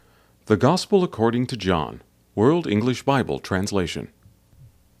The Gospel according to John, World English Bible Translation.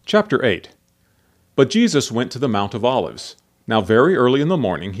 Chapter 8. But Jesus went to the Mount of Olives. Now very early in the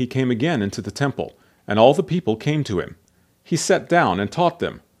morning he came again into the temple, and all the people came to him. He sat down and taught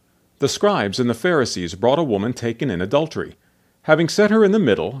them. The scribes and the Pharisees brought a woman taken in adultery. Having set her in the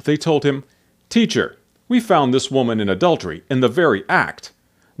middle, they told him, "Teacher, we found this woman in adultery in the very act.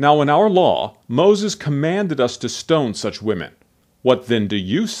 Now in our law, Moses commanded us to stone such women. What then do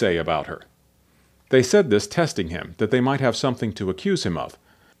you say about her?" They said this testing him, that they might have something to accuse him of.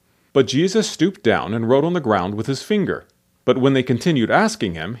 But Jesus stooped down and wrote on the ground with his finger. But when they continued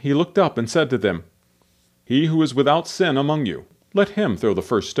asking him, he looked up and said to them, "He who is without sin among you, let him throw the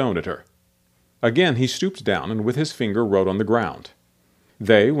first stone at her." Again he stooped down and with his finger wrote on the ground.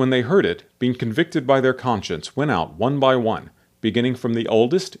 They, when they heard it, being convicted by their conscience, went out one by one, beginning from the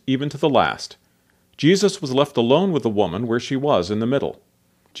oldest even to the last. Jesus was left alone with the woman where she was in the middle.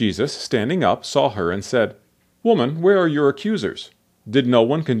 Jesus, standing up, saw her and said, "Woman, where are your accusers? Did no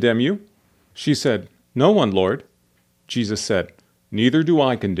one condemn you?" She said, "No one, Lord." Jesus said, "Neither do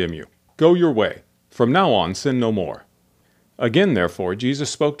I condemn you. Go your way. From now on sin no more." Again, therefore, Jesus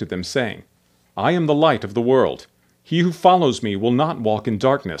spoke to them, saying, "I am the light of the world. He who follows me will not walk in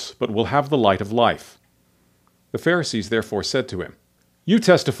darkness, but will have the light of life." The Pharisees therefore said to him, "You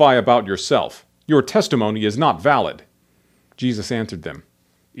testify about yourself. Your testimony is not valid." Jesus answered them,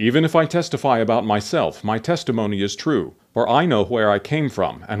 "Even if I testify about myself, my testimony is true, for I know where I came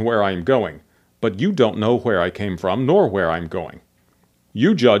from and where I am going, but you don't know where I came from nor where I am going.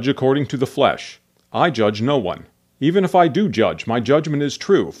 You judge according to the flesh. I judge no one. Even if I do judge, my judgment is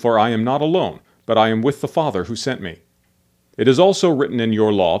true, for I am not alone, but I am with the Father who sent me. It is also written in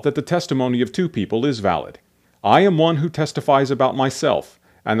your law that the testimony of two people is valid. I am one who testifies about myself,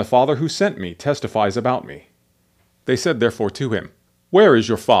 and the Father who sent me testifies about me." They said therefore to him, "Where is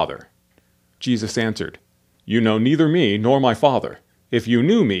your Father?" Jesus answered, "You know neither me nor my Father. If you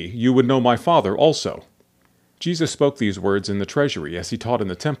knew me, you would know my Father also." Jesus spoke these words in the treasury as he taught in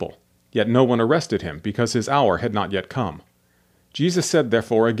the temple, yet no one arrested him, because his hour had not yet come. Jesus said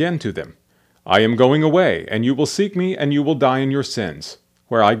therefore again to them, "I am going away, and you will seek me, and you will die in your sins.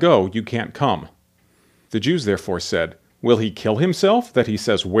 Where I go, you can't come." The Jews therefore said, "Will he kill himself, that he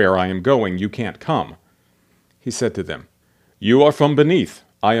says, 'Where I am going, you can't come'?" He said to them, "You are from beneath,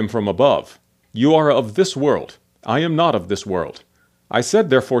 I am from above. You are of this world, I am not of this world. I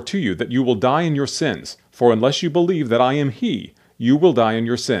said therefore to you that you will die in your sins, for unless you believe that I am he, you will die in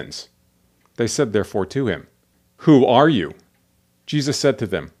your sins." They said therefore to him, "Who are you?" Jesus said to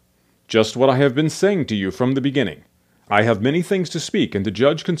them, "Just what I have been saying to you from the beginning. I have many things to speak and to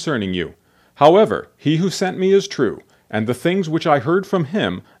judge concerning you. However, he who sent me is true, and the things which I heard from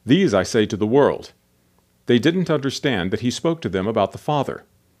him, these I say to the world." They didn't understand that he spoke to them about the Father.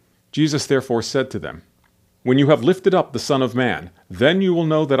 Jesus therefore said to them, "When you have lifted up the Son of Man, then you will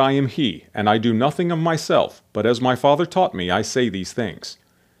know that I am he, and I do nothing of myself, but as my Father taught me, I say these things.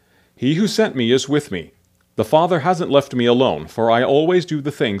 He who sent me is with me. The Father hasn't left me alone, for I always do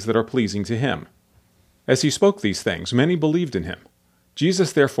the things that are pleasing to him." As he spoke these things, many believed in him.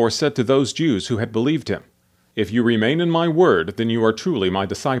 Jesus therefore said to those Jews who had believed him, "If you remain in my word, then you are truly my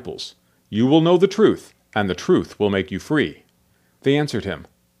disciples. You will know the truth, and the truth will make you free." They answered him,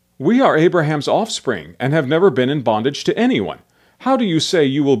 "We are Abraham's offspring, and have never been in bondage to anyone. How do you say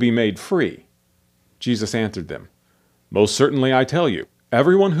you will be made free?" Jesus answered them, "Most certainly I tell you,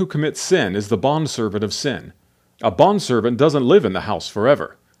 everyone who commits sin is the bondservant of sin. A bondservant doesn't live in the house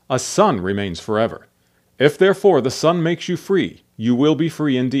forever. A son remains forever. If therefore the Son makes you free, you will be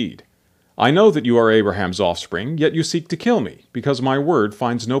free indeed. I know that you are Abraham's offspring, yet you seek to kill me, because my word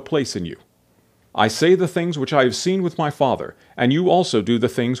finds no place in you. I say the things which I have seen with my Father, and you also do the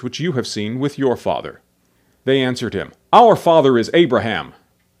things which you have seen with your father." They answered him, "Our father is Abraham."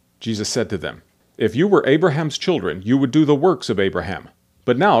 Jesus said to them, "If you were Abraham's children, you would do the works of Abraham.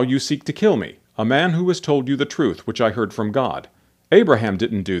 But now you seek to kill me, a man who has told you the truth which I heard from God. Abraham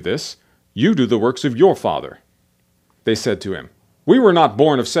didn't do this. You do the works of your father." They said to him, "We were not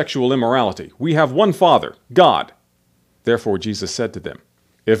born of sexual immorality. We have one Father, God." Therefore Jesus said to them,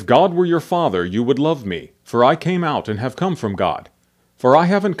 "If God were your Father, you would love me, for I came out and have come from God. For I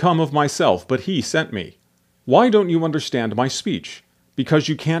haven't come of myself, but he sent me. Why don't you understand my speech? Because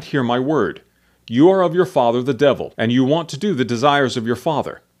you can't hear my word. You are of your father the devil, and you want to do the desires of your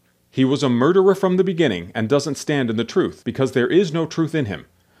father. He was a murderer from the beginning and doesn't stand in the truth, because there is no truth in him.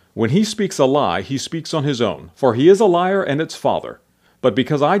 When he speaks a lie, he speaks on his own, for he is a liar and its father. But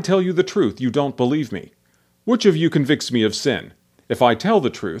because I tell you the truth, you don't believe me. Which of you convicts me of sin? If I tell the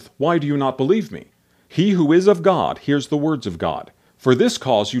truth, why do you not believe me? He who is of God hears the words of God. For this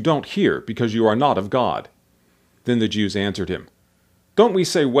cause you don't hear, because you are not of God." Then the Jews answered him, "Don't we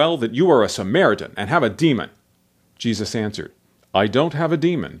say well that you are a Samaritan and have a demon?" Jesus answered, "I don't have a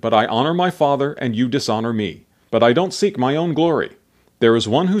demon, but I honor my Father, and you dishonor me. But I don't seek my own glory. There is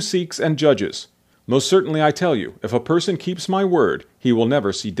one who seeks and judges. Most certainly I tell you, if a person keeps my word, he will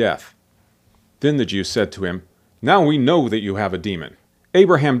never see death." Then the Jews said to him, "Now we know that you have a demon.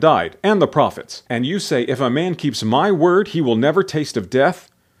 Abraham died, and the prophets, and you say, if a man keeps my word, he will never taste of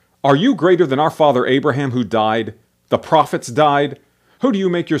death? Are you greater than our father Abraham, who died? The prophets died. Who do you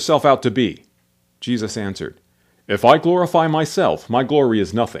make yourself out to be?" Jesus answered, "If I glorify myself, my glory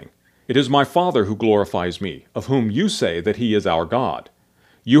is nothing. It is my Father who glorifies me, of whom you say that he is our God.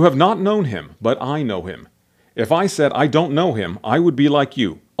 You have not known him, but I know him. If I said I don't know him, I would be like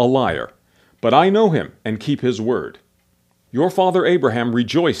you, a liar. But I know him and keep his word. Your father Abraham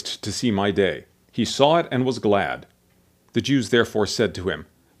rejoiced to see my day. He saw it and was glad." The Jews therefore said to him,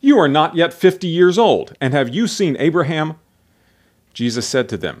 "You are not yet 50 years old, and have you seen Abraham?" Jesus said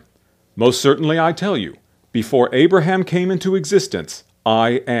to them, "Most certainly I tell you, before Abraham came into existence,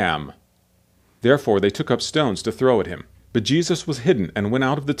 I am." Therefore they took up stones to throw at him. But Jesus was hidden and went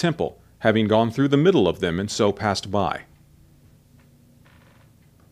out of the temple, having gone through the middle of them, and so passed by.